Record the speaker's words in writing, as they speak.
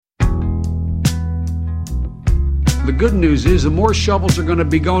the good news is the more shovels are going to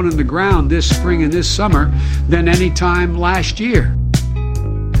be going in the ground this spring and this summer than any time last year.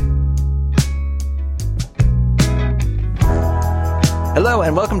 Hello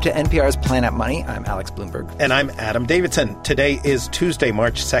and welcome to NPR's Planet Money. I'm Alex Bloomberg. And I'm Adam Davidson. Today is Tuesday,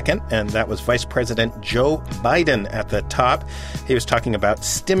 March 2nd, and that was Vice President Joe Biden at the top. He was talking about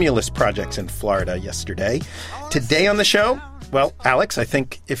stimulus projects in Florida yesterday. Today on the show, well, Alex, I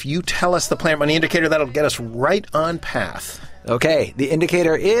think if you tell us the Planet Money indicator, that'll get us right on path. Okay, the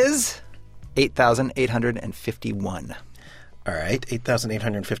indicator is 8,851. All right,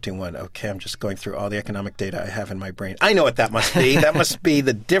 8,851. Okay, I'm just going through all the economic data I have in my brain. I know what that must be. That must be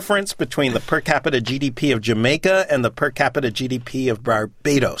the difference between the per capita GDP of Jamaica and the per capita GDP of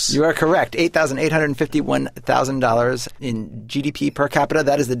Barbados. You are correct. $8,851,000 in GDP per capita.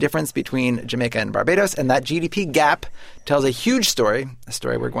 That is the difference between Jamaica and Barbados. And that GDP gap tells a huge story, a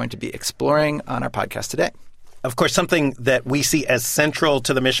story we're going to be exploring on our podcast today. Of course, something that we see as central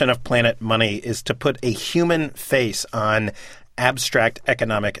to the mission of Planet Money is to put a human face on abstract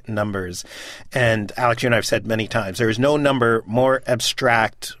economic numbers. And Alex, you and I have said many times, there is no number more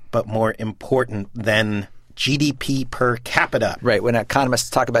abstract but more important than GDP per capita. Right. When economists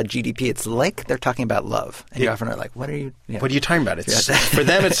talk about GDP, it's like they're talking about love. And you often are like, what are you? Yeah. What are you talking about? It's for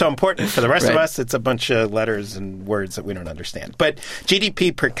them, it's so important. For the rest of us, it's a bunch of letters and words that we don't understand. But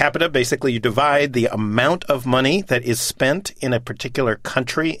GDP per capita, basically you divide the amount of money that is spent in a particular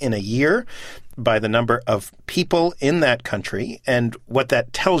country in a year by the number of people in that country. And what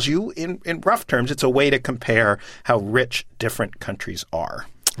that tells you, in rough terms, it's a way to compare how rich different countries are.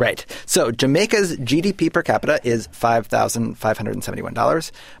 Right. So Jamaica's GDP per capita is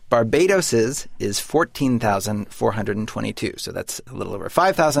 $5,571. Barbados's is $14,422. So that's a little over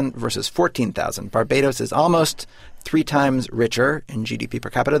 $5,000 versus $14,000. Barbados is almost 3 times richer in GDP per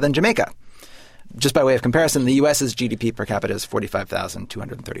capita than Jamaica. Just by way of comparison, the U.S.'s GDP per capita is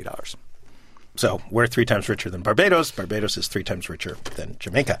 $45,230. So we're 3 times richer than Barbados. Barbados is 3 times richer than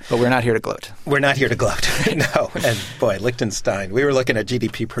Jamaica. But we're not here to gloat. We're not here to gloat. No. And boy, Liechtenstein. We were looking at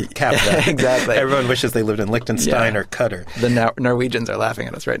GDP per capita. Exactly. Everyone wishes they lived in Liechtenstein or Qatar. The Norwegians are laughing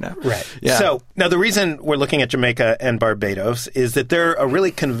at us right now. Right. Yeah. So now the reason we're looking at Jamaica and Barbados is that they're a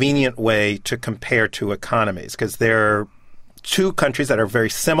really convenient way to compare two economies because they're two countries that are very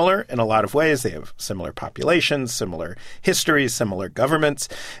similar in a lot of ways. They have similar populations, similar histories, similar governments,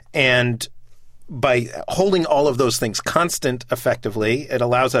 and by holding all of those things constant effectively, it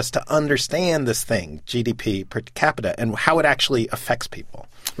allows us to understand this thing, GDP per capita, and how it actually affects people.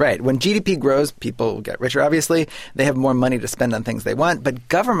 Right. When GDP grows, people get richer, obviously. They have more money to spend on things they want, but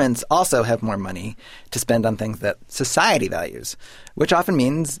governments also have more money to spend on things that society values, which often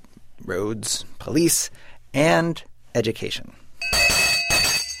means roads, police, and education.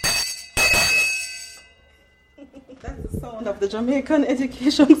 That's the sound of the Jamaican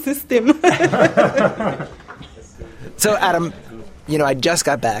education system. So, Adam, I just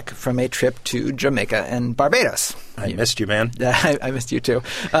got back from a trip to Jamaica and Barbados. I missed you, man. Yeah, I missed you too.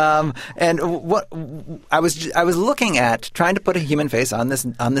 And what I was looking at trying to put a human face on this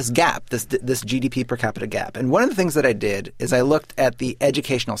gap, this GDP per capita gap. And one of the things that I did is I looked at the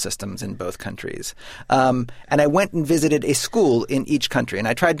educational systems in both countries, and I went and visited a school in each country, and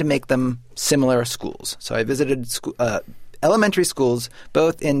I tried to make them similar schools. So I visited elementary schools,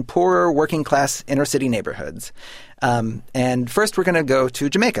 both in poorer, working-class, inner-city neighborhoods. And first we're going to go to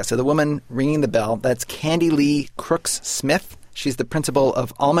Jamaica. So the woman ringing the bell, that's Candy Lee Crooks Smith. She's the principal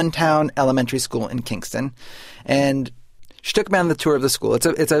of Almontown Elementary School in Kingston. And she took me on the tour of the school.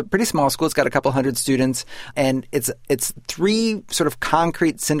 It's a pretty small school. It's got a couple hundred students. And it's 3 sort of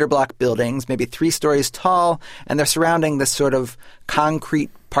concrete cinder block buildings, maybe 3 stories tall. And they're surrounding this sort of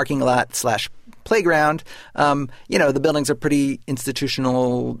concrete parking lot / playground. The buildings are pretty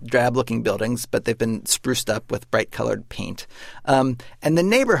institutional, drab-looking buildings, but they've been spruced up with bright-colored paint. And the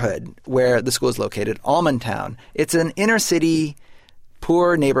neighborhood where the school is located, Almontown, it's an inner-city,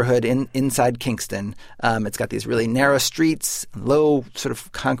 poor neighborhood inside Kingston. It's got these really narrow streets, low sort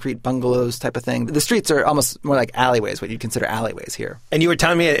of concrete bungalows type of thing. The streets are almost more like alleyways, what you'd consider alleyways here. And you were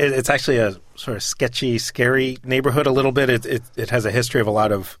telling me it's actually a sort of sketchy, scary neighborhood a little bit. It has a history of a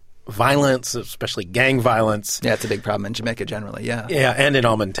lot of violence, especially gang violence. Yeah, it's a big problem in Jamaica generally, yeah. Yeah, and in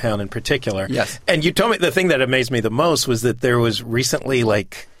Almontown in particular. Yes. And you told me the thing that amazed me the most was that there was recently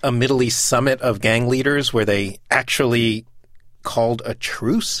like a Middle East summit of gang leaders where they actually called a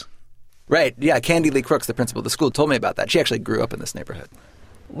truce. Right, yeah. Candy Lee Crooks, the principal of the school, told me about that. She actually grew up in this neighborhood.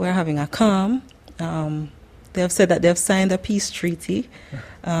 We're having a calm. They've said that they've signed a peace treaty,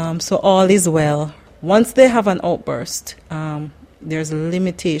 so all is well. Once they have an outburst, there's a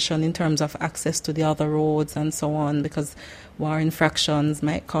limitation in terms of access to the other roads and so on, because war infractions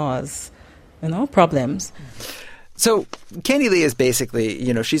might cause, problems. So Candy Lee is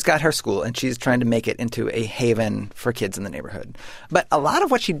basically, she's got her school and she's trying to make it into a haven for kids in the neighborhood. But a lot of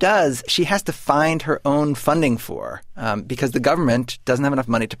what she does, she has to find her own funding for because the government doesn't have enough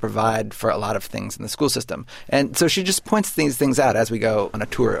money to provide for a lot of things in the school system. And so she just points these things out as we go on a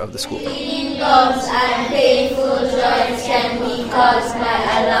tour of the school. Bleeding gums and painful joints can be caused by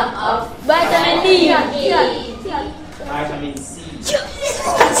a lack of vitamin D. Vitamin C.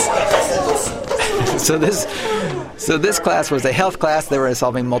 So this class was a health class. They were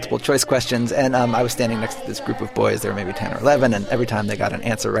solving multiple choice questions, and I was standing next to this group of boys. There were maybe 10 or 11, and every time they got an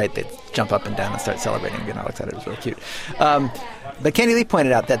answer right, they'd jump up and down and start celebrating and get all excited. It was really cute. But Candy Lee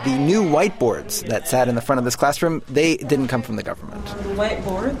pointed out that the new whiteboards that sat in the front of this classroom, they didn't come from the government. The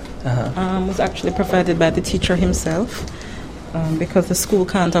whiteboard was actually provided by the teacher himself because the school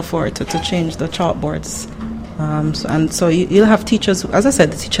can't afford to change the chalkboards. So you'll have teachers, as I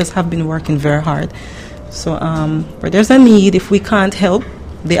said, the teachers have been working very hard. So where there's a need, if we can't help,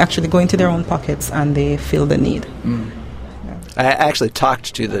 they actually go into their own pockets and they fill the need. Mm. Yeah. I actually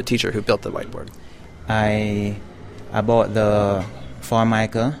talked to the teacher who built the whiteboard. I bought the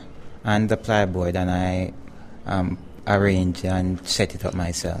Formica and the plyboard, and I arranged and set it up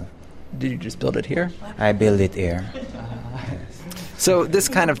myself. Did you just build it here? I built it here. So this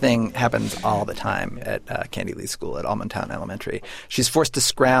kind of thing happens all the time at Candy Lee's school at Almontown Elementary. She's forced to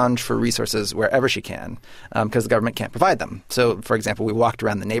scrounge for resources wherever she can because the government can't provide them. So, for example, we walked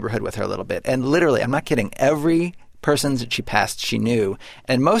around the neighborhood with her a little bit, and literally, I'm not kidding, every person that she passed she knew,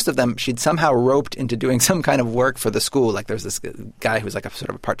 and most of them she'd somehow roped into doing some kind of work for the school. Like there's this guy who's like a sort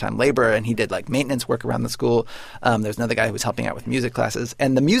of a part-time laborer, and he did like maintenance work around the school. There's another guy who was helping out with music classes,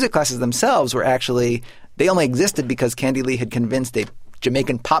 and the music classes themselves were actually, they only existed because Candy Lee had convinced a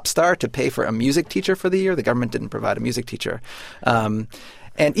Jamaican pop star to pay for a music teacher for the year. The government didn't provide a music teacher.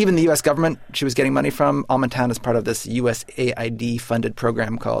 And even the U.S. government, she was getting money from. Almontown is part of this USAID-funded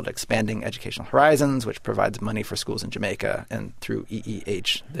program called Expanding Educational Horizons, which provides money for schools in Jamaica. And through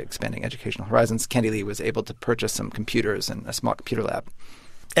EEH, the Expanding Educational Horizons, Candy Lee was able to purchase some computers and a small computer lab.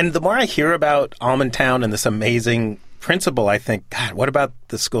 And the more I hear about Almontown and this amazing principal, I think, God, what about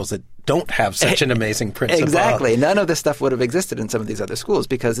the schools that don't have such an amazing principal? Exactly. None of this stuff would have existed in some of these other schools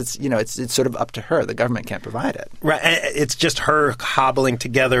because it's sort of up to her. The government can't provide it. Right. It's just her hobbling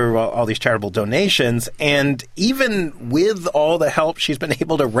together all these charitable donations. And even with all the help she's been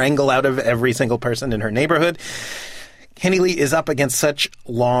able to wrangle out of every single person in her neighborhood, Candy Lee is up against such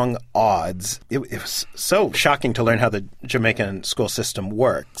long odds. It was so shocking to learn how the Jamaican school system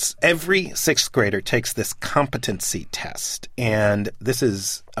works. Every sixth grader takes this competency test, and this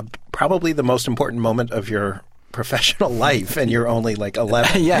is probably the most important moment of your professional life, and you're only like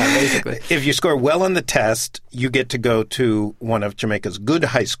 11. Yeah, basically. If you score well on the test, you get to go to one of Jamaica's good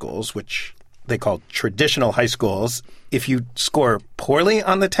high schools, which they call traditional high schools. If you score poorly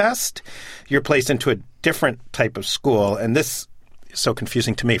on the test, you're placed into a different type of school. And this is so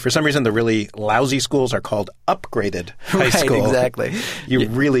confusing to me. For some reason, the really lousy schools are called upgraded high school. Right, exactly. You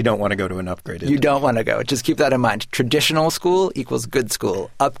really don't want to go to an upgraded. You don't want to go. Just keep that in mind. Traditional school equals good school.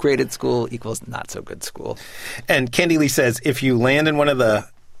 Upgraded school equals not so good school. And Candy Lee says if you land in one of the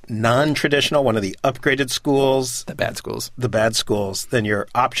non-traditional, one of the upgraded schools, the bad schools, then your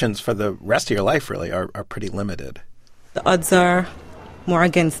options for the rest of your life really are pretty limited. The odds are more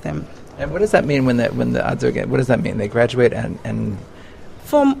against them. And what does that mean when the odds are against? What does that mean? They graduate and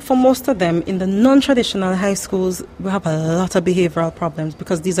For most of them, in the non-traditional high schools, we have a lot of behavioral problems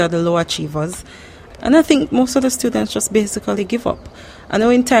because these are the low achievers. And I think most of the students just basically give up. I know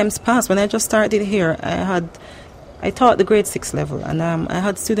in times past, when I just started here, I taught the grade 6 level, and I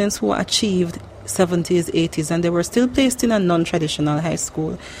had students who achieved 70s, 80s, and they were still placed in a non-traditional high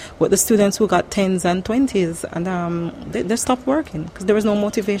school. But the students who got 10s and 20s, and they stopped working because there was no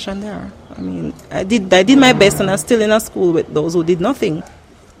motivation there. I mean, I did my best, and I'm still in a school with those who did nothing.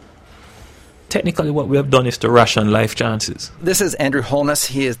 Technically, what we have done is to ration life chances. This is Andrew Holness.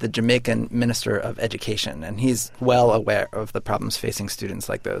 He is the Jamaican Minister of Education, and he's well aware of the problems facing students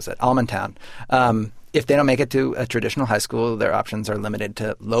like those at Almontown. If they don't make it to a traditional high school, their options are limited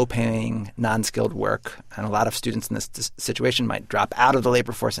to low-paying, non-skilled work. And a lot of students in this situation might drop out of the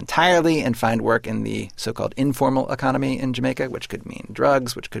labor force entirely and find work in the so-called informal economy in Jamaica, which could mean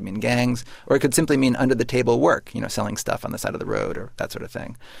drugs, which could mean gangs, or it could simply mean under-the-table work, selling stuff on the side of the road or that sort of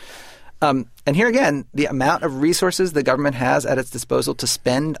thing. And here again, the amount of resources the government has at its disposal to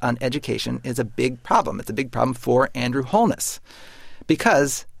spend on education is a big problem. It's a big problem for Andrew Holness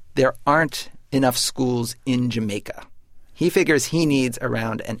because there aren't enough schools in Jamaica. He figures he needs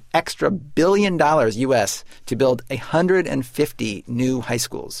around an extra $1 billion U.S. to build 150 new high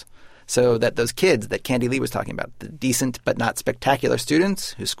schools so that those kids that Candy Lee was talking about, the decent but not spectacular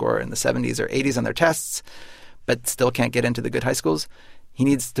students who score in the 70s or 80s on their tests but still can't get into the good high schools, he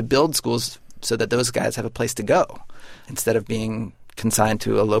needs to build schools so that those guys have a place to go instead of being consigned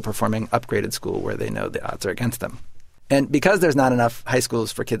to a low-performing upgraded school where they know the odds are against them. And because there's not enough high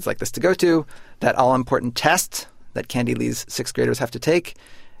schools for kids like this to go to, that all-important test that Candy Lee's sixth graders have to take,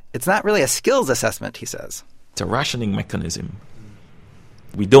 it's not really a skills assessment, he says. It's a rationing mechanism.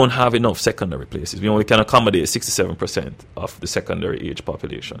 We don't have enough secondary places. We only can accommodate 67% of the secondary age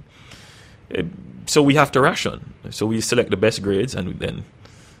population. So we have to ration. So we select the best grades and then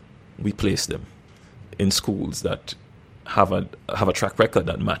we place them in schools that have a track record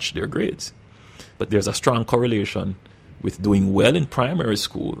that match their grades. But there's a strong correlation with doing well in primary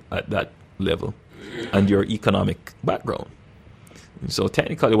school at that level and your economic background. And so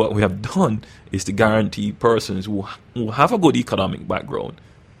technically what we have done is to guarantee persons who have a good economic background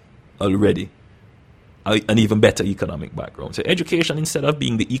already an even better economic background. So education, instead of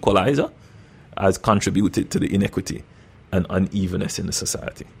being the equalizer, has contributed to the inequity and unevenness in the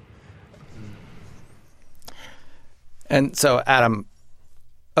society. And so, Adam,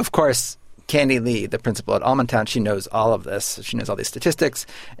 of course, Candy Lee, the principal at Almontown, she knows all of this. She knows all these statistics.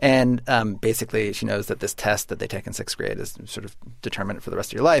 And basically, she knows that this test that they take in sixth grade is sort of determinant for the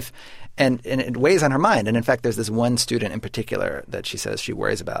rest of your life. And it weighs on her mind. And in fact, there's this one student in particular that she says she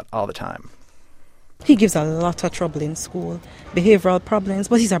worries about all the time. He gives a lot of trouble in school, behavioral problems,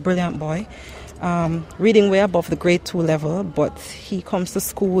 but he's a brilliant boy. Reading way above the grade 2 level, but he comes to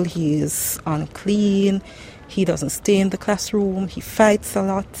school, he is unclean, he doesn't stay in the classroom, he fights a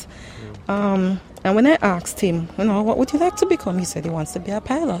lot. And when I asked him, what would you like to become? He said he wants to be a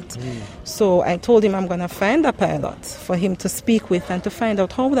pilot. So I told him I'm going to find a pilot for him to speak with and to find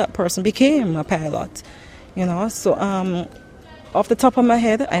out how that person became a pilot. So off the top of my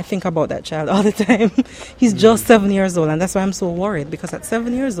head, I think about that child all the time. He's just 7 years old, and that's why I'm so worried, because at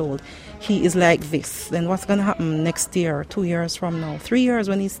 7 years old, he is like this. Then what's going to happen next year, 2 years from now, 3 years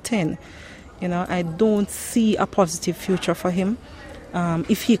when he's 10? I don't see a positive future for him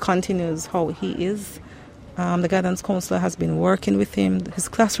if he continues how he is. The guidance counselor has been working with him. His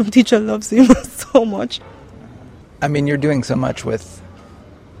classroom teacher loves him so much. I mean, you're doing so much with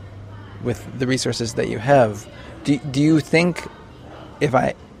the resources that you have. Do you think if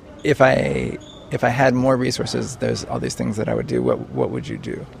I had more resources, there's all these things that I would do, what would you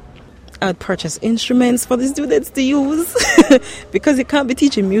do? I'd purchase instruments for the students to use because you can't be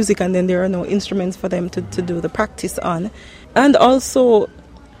teaching music and then there are no instruments for them to do the practice on. And also,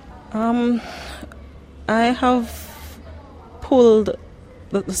 I have pulled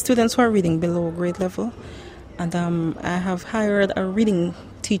the students who are reading below grade level, and I have hired a reading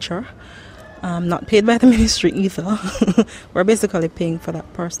teacher, not paid by the ministry either. We're basically paying for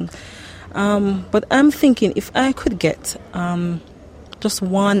that person. But I'm thinking if I could get just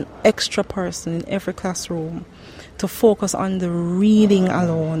one extra person in every classroom to focus on the reading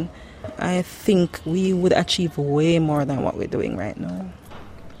alone, I think we would achieve way more than what we're doing right now.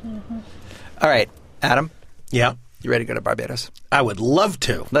 Mm-hmm. All right, Adam. Yeah? You ready to go to Barbados? I would love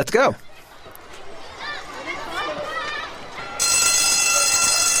to. Let's go.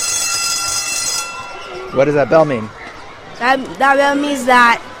 What does that bell mean? That bell means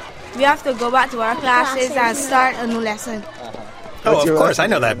that we have to go back to our classes and start a new lesson. Oh, of course, I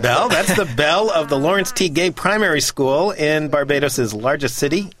know that bell. That's the bell of the Lawrence T. Gay Primary School in Barbados' largest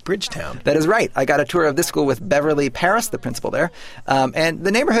city, Bridgetown. That is right. I got a tour of this school with Beverly Paris, the principal there. And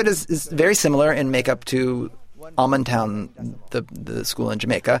the neighborhood is very similar in makeup to Almontown, the school in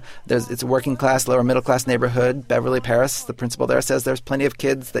Jamaica. It's a working class, lower middle class neighborhood. Beverly Paris, the principal there, says there's plenty of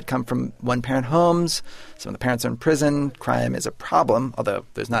kids that come from one-parent homes. Some of the parents are in prison. Crime is a problem, although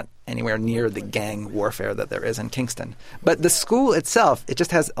there's not anywhere near the gang warfare that there is in Kingston. But the school itself, it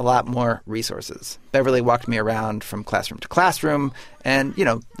just has a lot more resources. Beverly walked me around from classroom to classroom, and,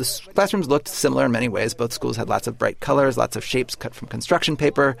 the classrooms looked similar in many ways. Both schools had lots of bright colors, lots of shapes cut from construction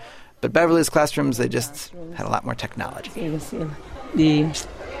paper. But Beverly's classrooms, they just had a lot more technology. You can see the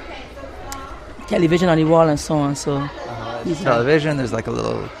television on the wall and so on. So television, there's like a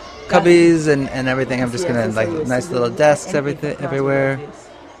little cubbies and everything. I'm just gonna nice little desks everywhere.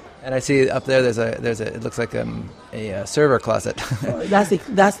 And I see up there there's a it looks like a server closet.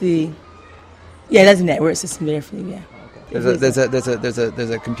 that's the network system there for you. Yeah. There's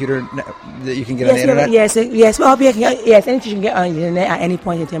a computer that you can get on the internet? Yes. Well, yes, anything you can get on the internet at any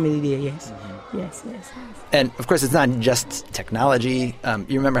point in time of the day, yes. Mm-hmm. Yes. And, of course, it's not just technology.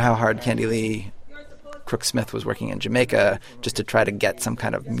 You remember how hard Candy Lee Crook-Smith was working in Jamaica just to try to get some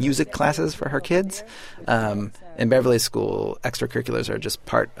kind of music classes for her kids. In Beverly's school, extracurriculars are just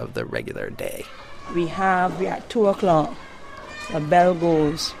part of the regular day. We at 2 o'clock, a bell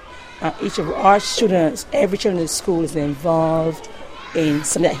goes. Each of our students, every child in the school is involved in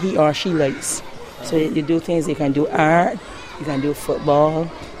something that he or she likes. So you do things, you can do art, you can do football,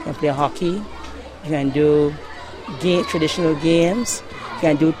 you can play hockey, you can do traditional games, you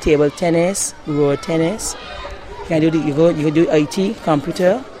can do table tennis, road tennis, you can do IT,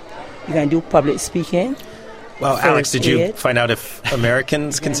 computer, you can do public speaking. Well, Alex, did you find out if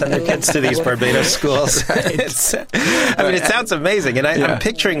Americans can send their kids to these Barbados schools? I mean, it sounds amazing. And I'm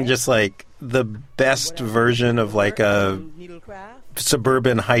picturing just like the best version of like a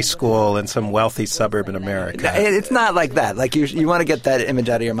suburban high school in some wealthy suburb in America. It's not like that. Like you want to get that image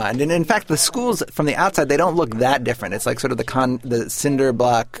out of your mind. And in fact, the schools from the outside, they don't look that different. It's like sort of the cinder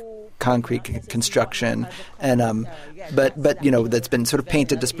block concrete construction, and but that's been sort of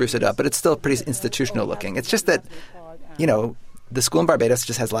painted to spruce it up. But it's still pretty institutional looking. It's just that the school in Barbados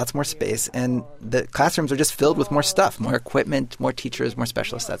just has lots more space, and the classrooms are just filled with more stuff, more equipment, more teachers, more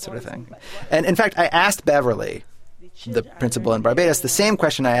specialists, that sort of thing. And in fact, I asked Beverly, the principal in Barbados, the same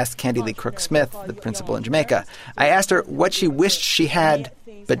question I asked Candy Lee Crook-Smith, the principal in Jamaica. I asked her what she wished she had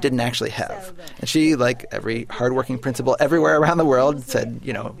but didn't actually have. And she, like every hardworking principal everywhere around the world, said,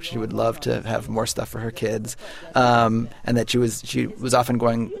 she would love to have more stuff for her kids, and that she was often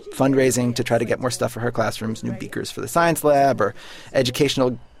going fundraising to try to get more stuff for her classrooms, new beakers for the science lab, or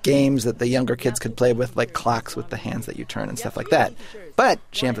educational games that the younger kids could play with, like clocks with the hands that you turn and stuff like that. But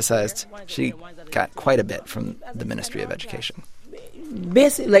she emphasized she got quite a bit from the Ministry of Education.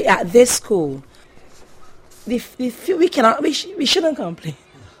 Basically, like at this school, we shouldn't complain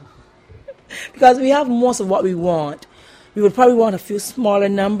because we have most of what we want. We would probably want a few smaller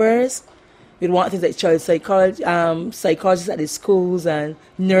numbers. We'd want things like child psychologists at the schools and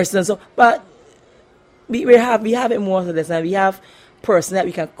nurses and so. But we have it most of the time. We have person that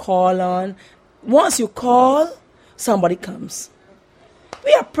we can call on. Once you call, somebody comes.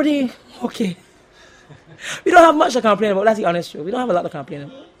 We are pretty okay. We don't have much to complain about. That's the honest truth. We don't have a lot to complain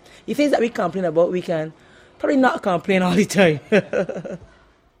about. The things that we complain about, we can probably not complain all the time.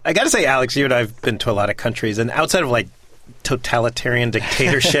 I got to say, Alex, you and I have been to a lot of countries, and outside of like totalitarian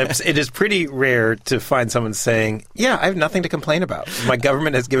dictatorships, it is pretty rare to find someone saying, yeah, I have nothing to complain about. My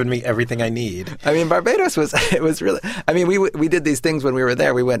government has given me everything I need. I mean, Barbados was really, I mean, we did these things when we were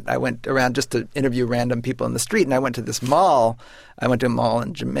there. I went around just to interview random people in the street, and I went to this mall. I went to a mall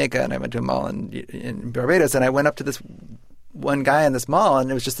in Jamaica, and I went to a mall in Barbados, and I went up to this one guy in this mall,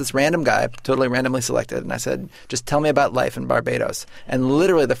 and it was just this random guy, totally randomly selected. And I said, just tell me about life in Barbados. And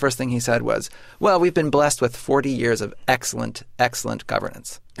literally the first thing he said was, well, we've been blessed with 40 years of excellent, excellent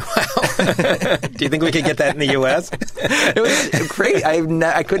governance. Wow. Do you think we could get that in the U.S.? It was great.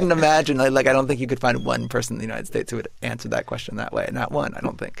 I couldn't imagine. I don't think you could find one person in the United States who would answer that question that way. Not one, I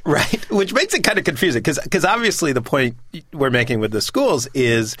don't think. Right. Which makes it kind of confusing because obviously the point we're making with the schools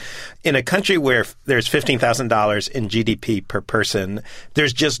is in a country where there's $15,000 in GDP per person,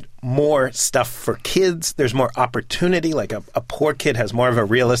 there's just more stuff for kids. There's more opportunity. Like a poor kid has more of a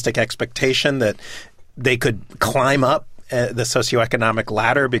realistic expectation that they could climb up the socioeconomic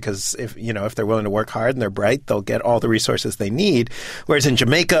ladder because if they're willing to work hard and they're bright, they'll get all the resources they need. Whereas in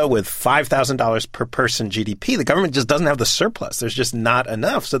Jamaica, with $5,000 per person GDP, the government just doesn't have the surplus. There's just not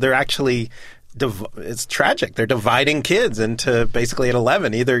enough. So they're actually it's tragic. They're dividing kids into basically at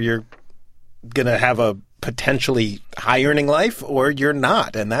 11. Either you're going to have a potentially high-earning life or you're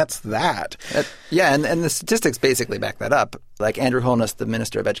not, and that's that. And the statistics basically back that up. Like Andrew Holness, the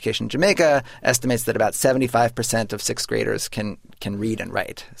Minister of Education in Jamaica, estimates that about 75% of sixth graders can read and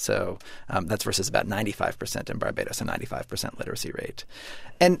write. So that's versus about 95% in Barbados, a 95% literacy rate.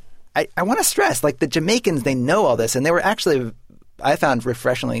 And I want to stress, like the Jamaicans, they know all this, and they were actually, I found,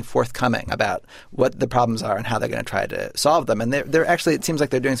 refreshingly forthcoming about what the problems are and how they're going to try to solve them. And they're actually, it seems like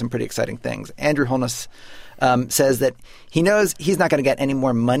they're doing some pretty exciting things. Andrew Holness says that he knows he's not going to get any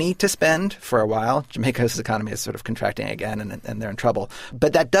more money to spend for a while. Jamaica's economy is sort of contracting again, and they're in trouble.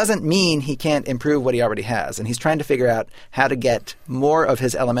 But that doesn't mean he can't improve what he already has. And he's trying to figure out how to get more of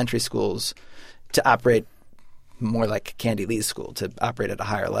his elementary schools to operate more like Candy Lee's school, to operate at a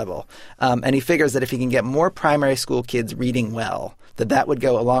higher level. And he figures that if he can get more primary school kids reading well, that would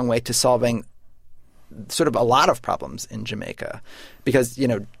go a long way to solving sort of a lot of problems in Jamaica. Because,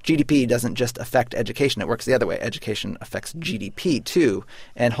 GDP doesn't just affect education. It works the other way. Education affects GDP too.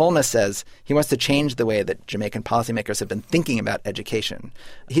 And Holness says he wants to change the way that Jamaican policymakers have been thinking about education.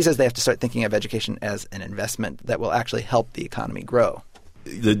 He says they have to start thinking of education as an investment that will actually help the economy grow.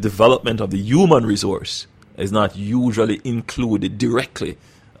 the development of the human resource is not usually included directly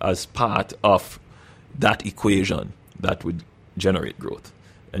as part of that equation that would generate growth.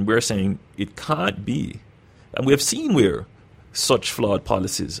 And we're saying it can't be. And we have seen where such flawed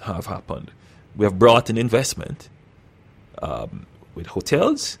policies have happened. We have brought in investment with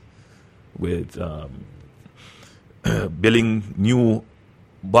hotels, with building new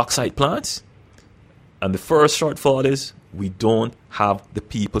bauxite plants. And the first shortfall is we don't have the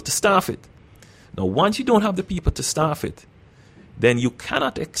people to staff it. Now, once you don't have the people to staff it, then you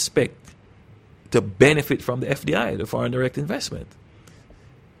cannot expect to benefit from the FDI, the foreign direct investment.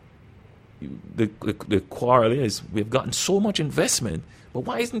 The quarrel is we've gotten so much investment, but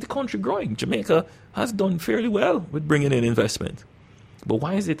why isn't the country growing? Jamaica has done fairly well with bringing in investment. But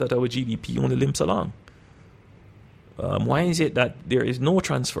why is it that our GDP only limps along? Why is it that there is no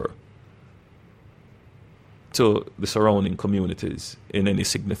transfer to the surrounding communities in any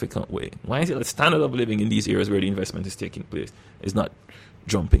significant way? Why is it that the standard of living in these areas where the investment is taking place is not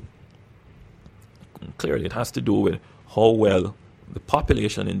jumping? Clearly, it has to do with how well the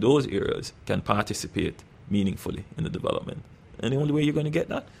population in those areas can participate meaningfully in the development. And the only way you're going to get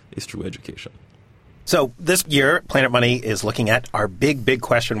that is through education. So this year, Planet Money is looking at our big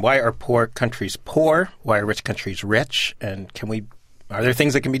question. Why are poor countries poor? Why are rich countries rich? And are there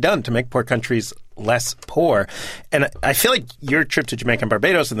things that can be done to make poor countries less poor? And I feel like your trip to Jamaica and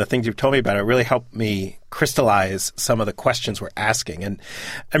Barbados and the things you've told me about it really helped me crystallize some of the questions we're asking. And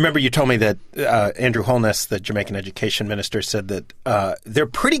I remember you told me that Andrew Holness, the Jamaican education minister, said that they're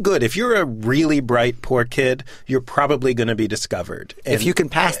pretty good. If you're a really bright poor kid, you're probably going to be discovered. And if you can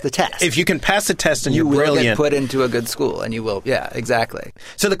pass the test. If you can pass the test and you're brilliant. You will get put brilliant. into a good school and you will. Yeah, exactly.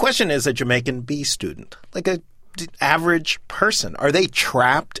 So the question is, a Jamaican B student, like a average person, are they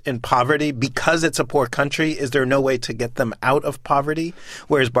trapped in poverty because it's a poor country? Is there no way to get them out of poverty?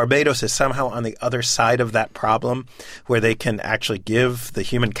 Whereas Barbados is somehow on the other side of that problem, where they can actually give the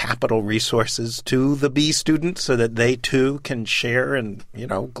human capital resources to the B student so that they too can share in,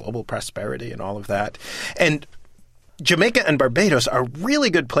 global prosperity and all of that. And Jamaica and Barbados are really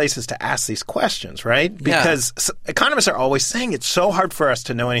good places to ask these questions, right? Because economists are always saying it's so hard for us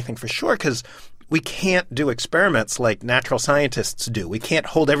to know anything for sure because we can't do experiments like natural scientists do. We can't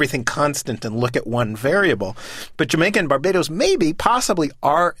hold everything constant and look at one variable. But Jamaica and Barbados possibly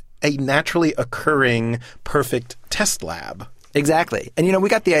are a naturally occurring perfect test lab. Exactly. And, we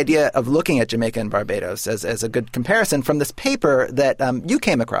got the idea of looking at Jamaica and Barbados as a good comparison from this paper that you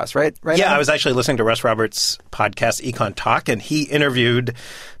came across, right? Yeah, Adam? I was actually listening to Russ Roberts' podcast, Econ Talk, and he interviewed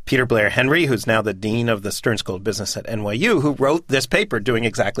Peter Blair Henry, who's now the dean of the Stern School of Business at NYU, who wrote this paper doing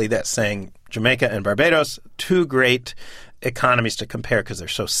exactly this, saying Jamaica and Barbados, two great economies to compare because they're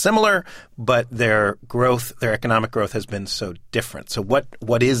so similar, but their economic growth has been so different. So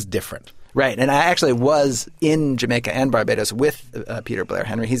what is different? Right. And I actually was in Jamaica and Barbados with Peter Blair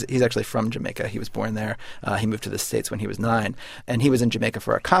Henry. He's actually from Jamaica. He was born there. He moved to the States when he was 9. And he was in Jamaica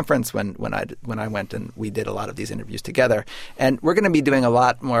for a conference when I went, and we did a lot of these interviews together. And we're going to be doing a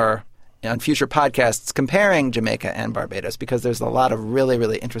lot more on future podcasts comparing Jamaica and Barbados because there's a lot of really,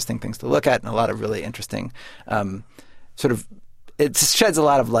 really interesting things to look at and a lot of really interesting it sheds a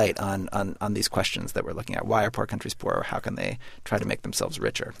lot of light on these questions that we're looking at. Why are poor countries poor, or how can they try to make themselves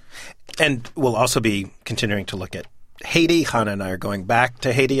richer? And we'll also be continuing to look at Haiti. Hannah and I are going back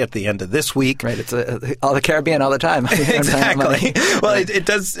to Haiti at the end of this week. Right. It's all the Caribbean all the time. Exactly. Well, it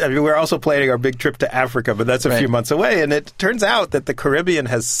does. I mean, we're also planning our big trip to Africa, but that's a few months away. And it turns out that the Caribbean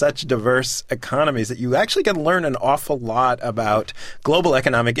has such diverse economies that you actually can learn an awful lot about global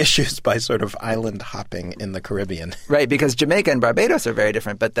economic issues by sort of island hopping in the Caribbean. Right. Because Jamaica and Barbados are very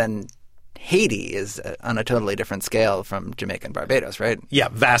different, but then Haiti is on a totally different scale from Jamaica and Barbados, right? Yeah,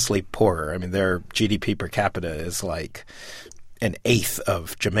 vastly poorer. I mean, their GDP per capita is like an eighth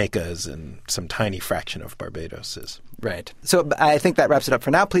of Jamaica's and some tiny fraction of Barbados's. Right. So I think that wraps it up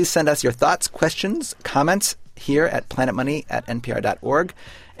for now. Please send us your thoughts, questions, comments here at planetmoney@npr.org.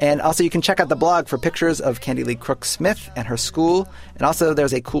 And also you can check out the blog for pictures of Candy Lee Crooks-Smith and her school. And also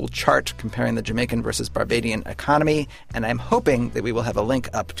there's a cool chart comparing the Jamaican versus Barbadian economy. And I'm hoping that we will have a link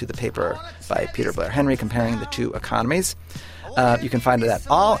up to the paper by Peter Blair Henry comparing the two economies. You can find that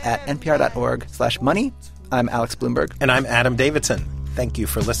all at npr.org/money. I'm Alex Bloomberg. And I'm Adam Davidson. Thank you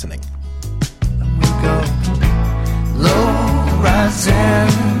for listening. We go low rising.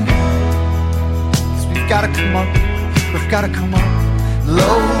 'Cause we've got to come up. We've got to come up.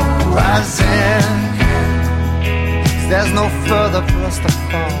 Low rising. 'Cause there's no further for us to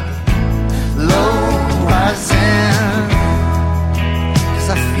fall.